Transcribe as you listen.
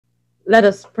Let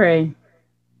us pray.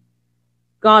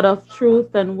 God of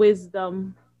truth and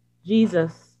wisdom,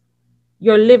 Jesus,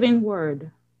 your living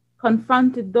word,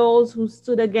 confronted those who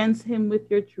stood against him with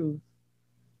your truth.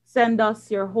 Send us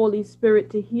your Holy Spirit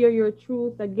to hear your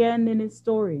truth again in his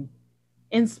story.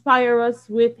 Inspire us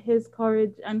with his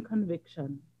courage and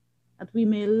conviction, that we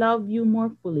may love you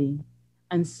more fully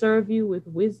and serve you with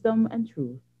wisdom and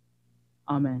truth.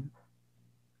 Amen.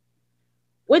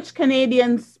 Which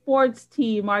Canadian sports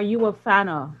team are you a fan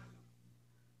of?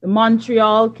 The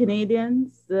Montreal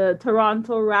Canadiens, the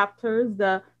Toronto Raptors,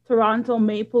 the Toronto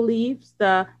Maple Leafs,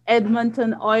 the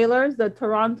Edmonton Oilers, the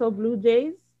Toronto Blue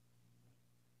Jays?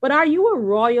 But are you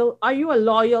a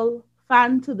loyal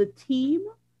fan to the team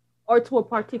or to a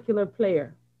particular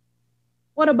player?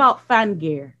 What about fan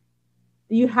gear?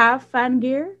 Do you have fan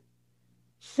gear?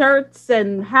 Shirts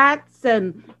and hats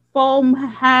and foam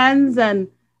hands and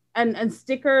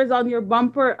stickers on your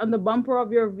bumper, on the bumper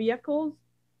of your vehicles?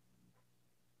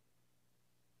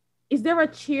 Is there a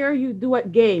cheer you do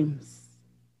at games?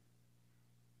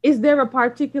 Is there a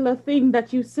particular thing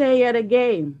that you say at a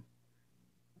game?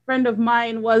 A friend of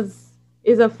mine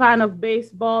is a fan of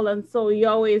baseball, and so he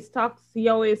always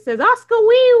says, Oscar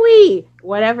wee wee,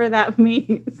 whatever that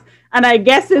means. And I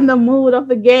guess in the mood of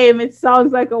the game, it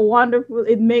sounds like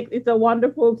it's a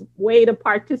wonderful way to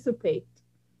participate.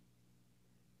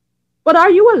 But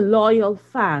are you a loyal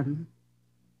fan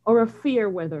or a fair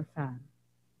weather fan?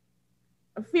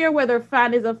 A fair weather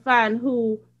fan is a fan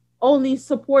who only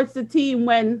supports the team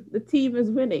when the team is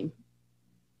winning.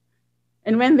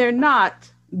 And when they're not,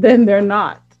 then they're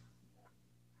not.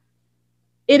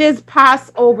 It is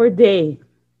Passover Day,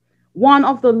 one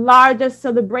of the largest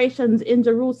celebrations in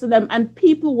Jerusalem, and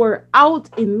people were out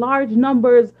in large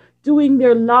numbers doing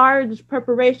their large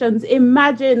preparations.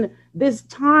 Imagine this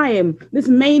time, this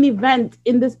main event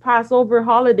in this Passover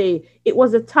holiday. It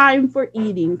was a time for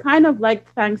eating, kind of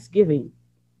like Thanksgiving.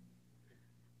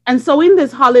 And so in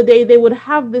this holiday, they would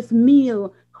have this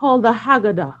meal called the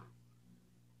Haggadah.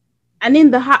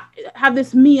 And have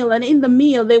this meal, and in the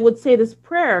meal, they would say this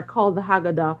prayer called the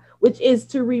Haggadah, which is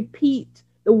to repeat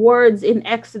the words in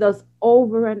Exodus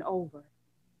over and over.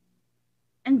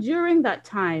 And during that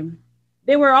time,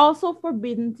 they were also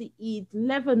forbidden to eat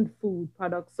leavened food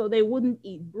products, so they wouldn't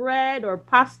eat bread or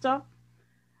pasta.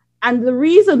 And the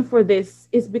reason for this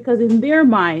is because in their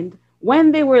mind,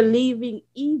 when they were leaving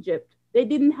Egypt, they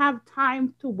didn't have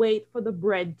time to wait for the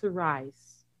bread to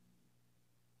rise.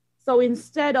 So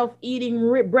instead of eating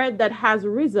bread that has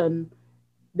risen,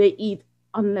 they eat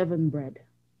unleavened bread.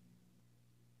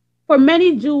 For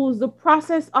many Jews, the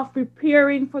process of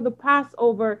preparing for the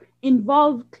Passover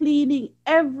involved cleaning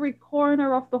every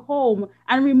corner of the home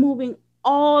and removing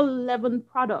all leavened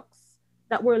products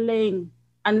that were laying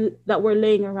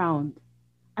around,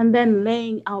 and then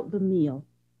laying out the meal.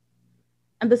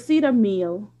 And the Seder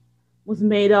meal was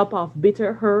made up of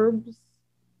bitter herbs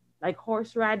like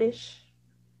horseradish,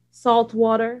 salt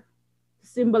water to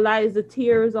symbolize the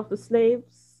tears of the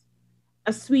slaves,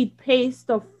 a sweet paste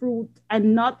of fruit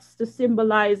and nuts to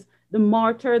symbolize the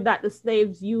mortar that the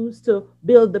slaves used to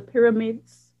build the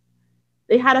pyramids.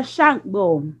 They had a shank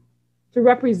bone to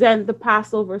represent the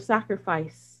Passover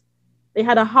sacrifice. They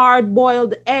had a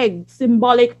hard-boiled egg,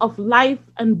 symbolic of life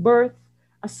and birth,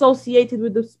 associated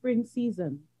with the spring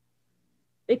season.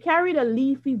 They carried a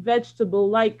leafy vegetable,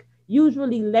 like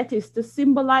usually lettuce, to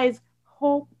symbolize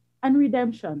hope and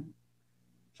redemption.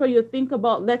 So you think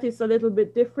about lettuce a little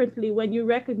bit differently when you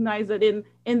recognize that in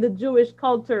the Jewish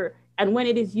culture, and when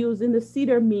it is used in the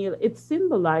Seder meal, it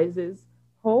symbolizes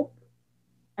hope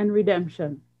and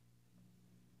redemption.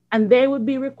 And they would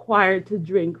be required to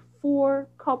drink 4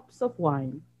 cups of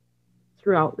wine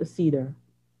throughout the Seder.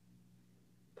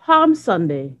 Palm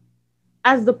Sunday,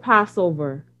 as the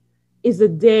Passover, is a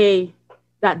day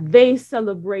that they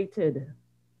celebrated,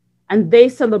 and they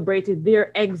celebrated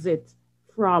their exit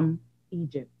from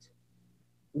Egypt.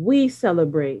 We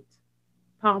celebrate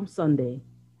Palm Sunday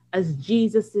as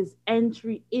Jesus'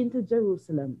 entry into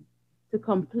Jerusalem to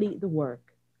complete the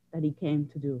work that he came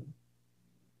to do.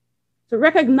 So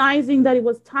recognizing that it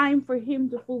was time for him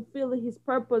to fulfill his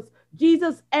purpose,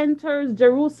 Jesus enters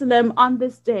Jerusalem on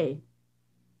this day.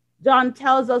 John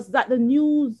tells us that the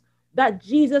news that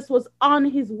Jesus was on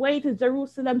his way to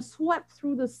Jerusalem swept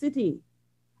through the city.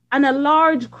 And a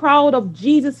large crowd of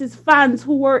Jesus' fans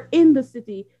who were in the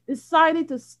city decided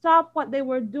to stop what they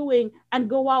were doing and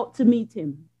go out to meet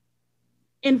him.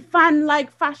 In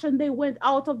fan-like fashion, they went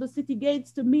out of the city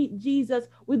gates to meet Jesus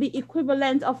with the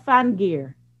equivalent of fan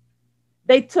gear.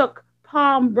 They took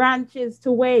palm branches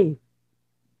to wave.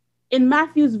 In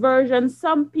Matthew's version,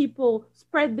 some people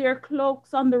spread their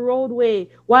cloaks on the roadway,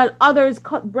 while others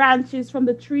cut branches from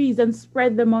the trees and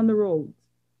spread them on the roads.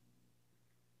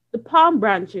 The palm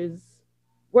branches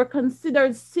were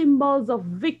considered symbols of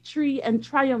victory and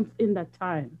triumph in that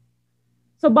time.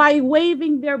 So by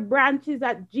waving their branches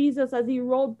at Jesus as he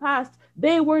rode past,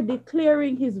 they were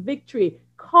declaring his victory,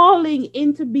 calling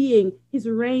into being his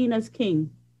reign as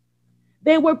king.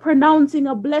 They were pronouncing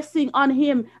a blessing on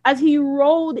him as he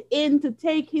rode in to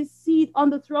take his seat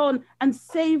on the throne and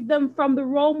save them from the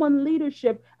Roman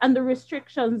leadership and the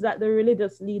restrictions that the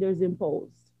religious leaders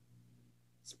imposed.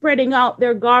 Spreading out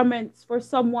their garments for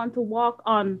someone to walk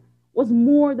on was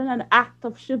more than an act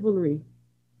of chivalry.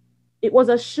 It was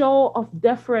a show of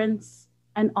deference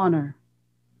and honor.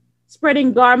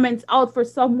 Spreading garments out for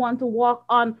someone to walk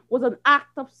on was an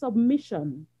act of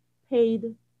submission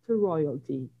paid to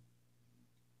royalty.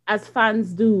 As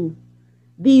fans do,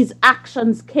 these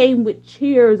actions came with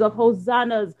cheers of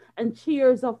hosannas and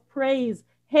cheers of praise,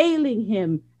 hailing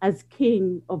him as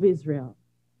King of Israel.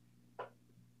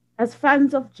 As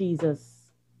fans of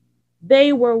Jesus,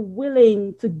 they were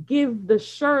willing to give the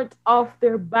shirt off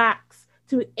their backs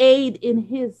to aid in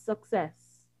his success.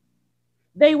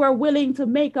 They were willing to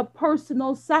make a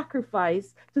personal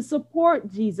sacrifice to support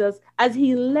Jesus as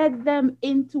he led them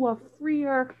into a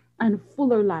freer and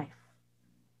fuller life.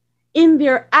 In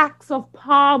their acts of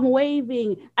palm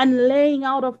waving and laying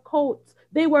out of coats,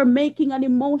 they were making an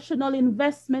emotional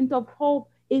investment of hope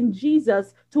in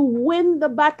Jesus to win the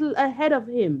battle ahead of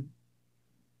him.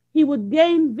 He would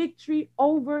gain victory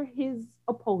over his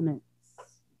opponents.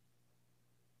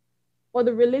 For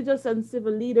the religious and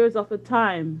civil leaders of the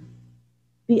time,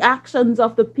 the actions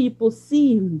of the people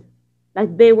seemed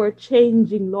like they were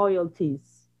changing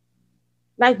loyalties.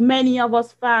 Like many of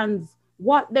us fans,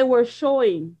 what they were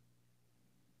showing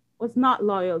was not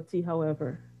loyalty,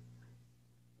 however.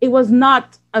 It was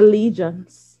not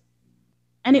allegiance,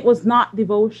 and it was not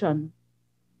devotion.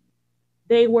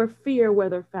 They were fair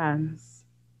weather fans.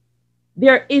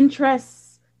 Their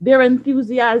interests, their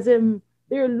enthusiasm,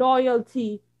 their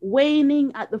loyalty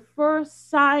waning at the first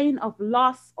sign of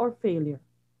loss or failure.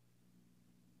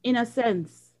 In a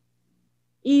sense,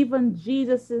 even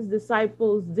Jesus'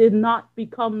 disciples did not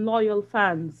become loyal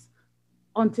fans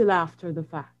until after the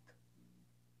fact.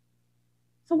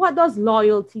 So what does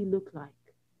loyalty look like?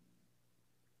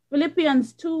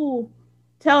 Philippians 2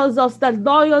 tells us that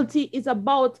loyalty is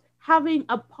about having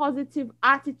a positive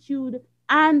attitude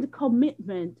and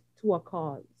commitment to a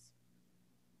cause.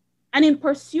 And in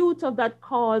pursuit of that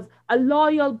cause, a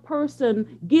loyal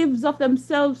person gives of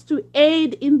themselves to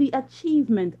aid in the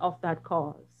achievement of that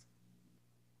cause.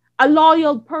 A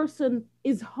loyal person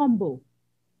is humble.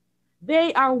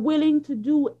 They are willing to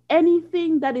do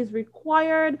anything that is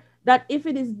required, that if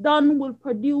it is done will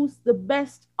produce the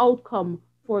best outcome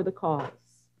for the cause.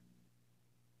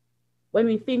 When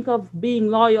we think of being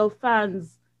loyal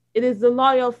fans, it is the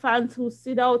loyal fans who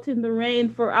sit out in the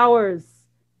rain for hours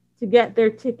to get their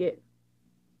ticket.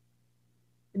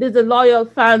 It is the loyal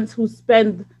fans who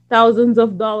spend thousands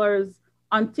of dollars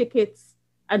on tickets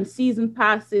and season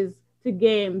passes to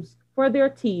games for their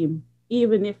team,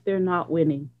 even if they're not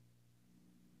winning.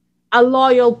 A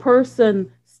loyal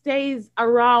person stays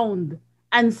around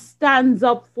and stands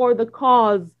up for the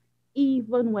cause,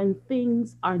 even when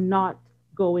things are not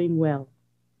going well.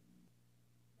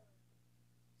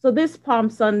 So this Palm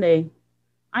Sunday,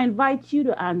 I invite you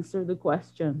to answer the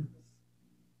questions.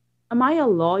 Am I a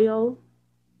loyal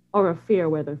or a fair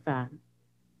weather fan?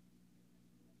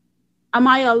 Am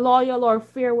I a loyal or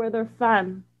fair weather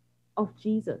fan of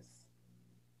Jesus?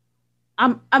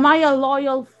 Am I a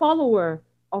loyal follower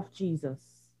of Jesus?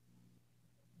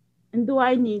 And do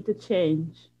I need to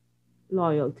change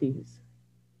loyalties?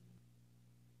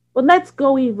 But let's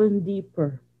go even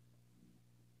deeper.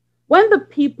 When the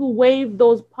people waved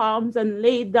those palms and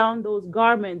laid down those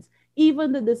garments,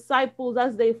 even the disciples,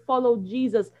 as they followed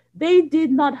Jesus, they did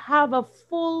not have a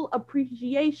full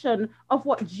appreciation of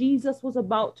what Jesus was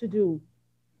about to do.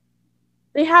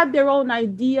 They had their own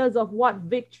ideas of what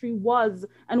victory was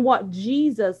and what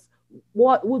Jesus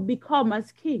would become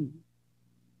as king.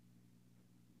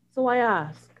 So I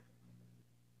ask,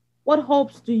 what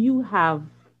hopes do you have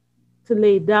to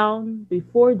lay down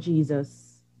before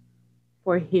Jesus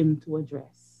for him to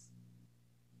address?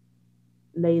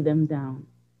 Lay them down.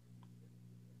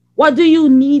 What do you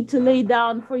need to lay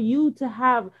down for you to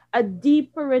have a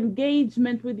deeper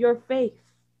engagement with your faith?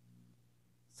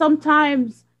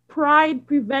 Sometimes pride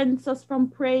prevents us from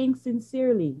praying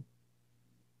sincerely.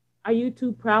 Are you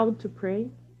too proud to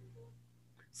pray?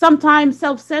 Sometimes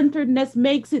self-centeredness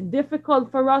makes it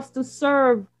difficult for us to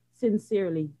serve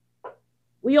sincerely.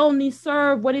 We only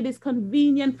serve when it is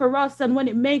convenient for us and when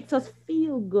it makes us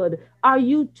feel good. Are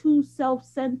you too self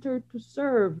centered to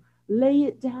serve? Lay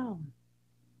it down.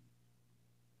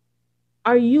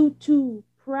 Are you too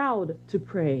proud to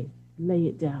pray? Lay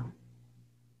it down.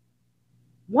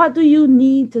 What do you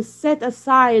need to set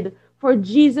aside for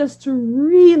Jesus to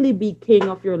really be king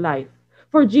of your life?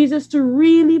 For Jesus to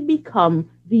really become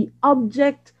the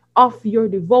object of your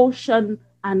devotion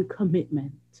and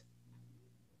commitment?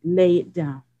 Lay it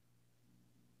down.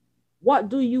 What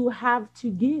do you have to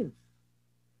give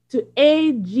to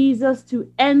aid Jesus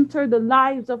to enter the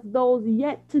lives of those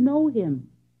yet to know him?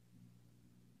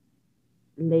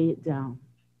 Lay it down.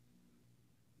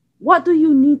 What do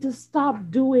you need to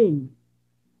stop doing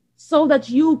so that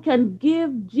you can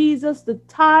give Jesus the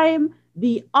time,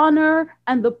 the honor,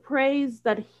 and the praise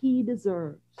that he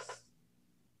deserves?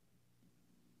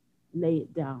 Lay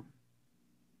it down.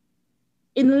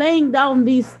 In laying down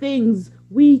these things,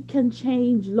 we can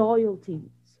change loyalties.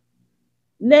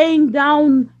 Laying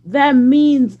down them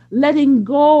means letting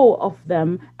go of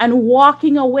them and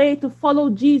walking away to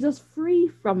follow Jesus free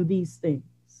from these things.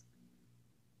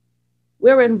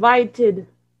 We're invited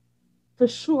to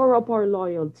shore up our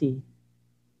loyalty.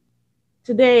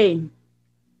 Today,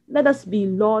 let us be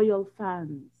loyal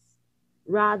fans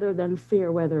rather than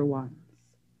fair weather ones.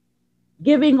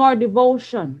 Giving our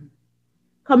devotion,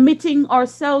 committing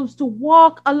ourselves to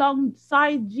walk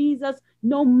alongside Jesus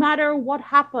no matter what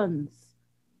happens,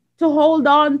 to hold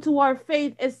on to our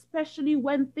faith, especially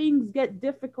when things get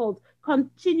difficult,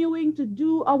 continuing to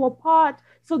do our part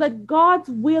so that God's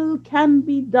will can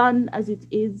be done as it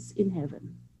is in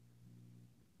heaven.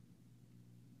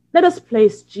 Let us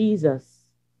place Jesus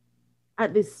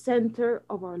at the center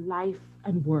of our life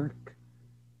and work,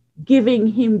 giving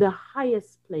him the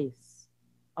highest place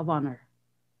of honor.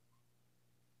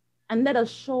 And let us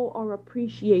show our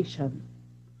appreciation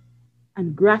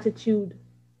and gratitude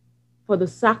for the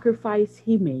sacrifice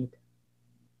he made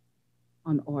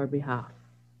on our behalf.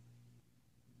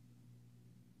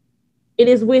 It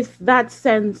is with that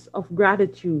sense of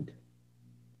gratitude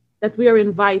that we are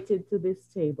invited to this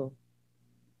table.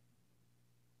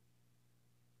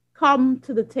 Come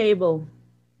to the table,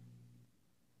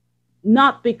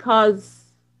 not because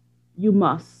you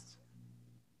must,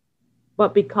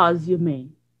 but because you may.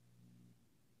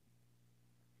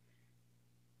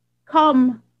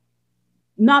 Come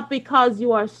not because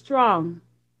you are strong,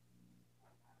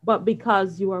 but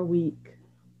because you are weak.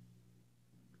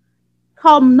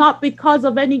 Come not because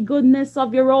of any goodness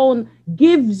of your own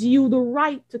gives you the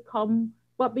right to come,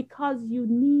 but because you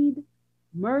need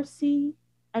mercy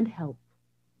and help.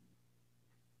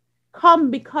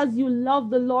 Come because you love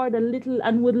the Lord a little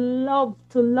and would love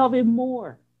to love him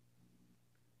more.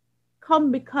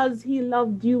 Come because he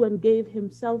loved you and gave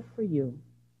himself for you.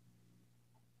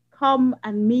 Come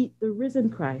and meet the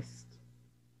risen Christ,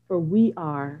 for we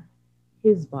are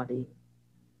his body.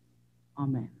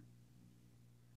 Amen.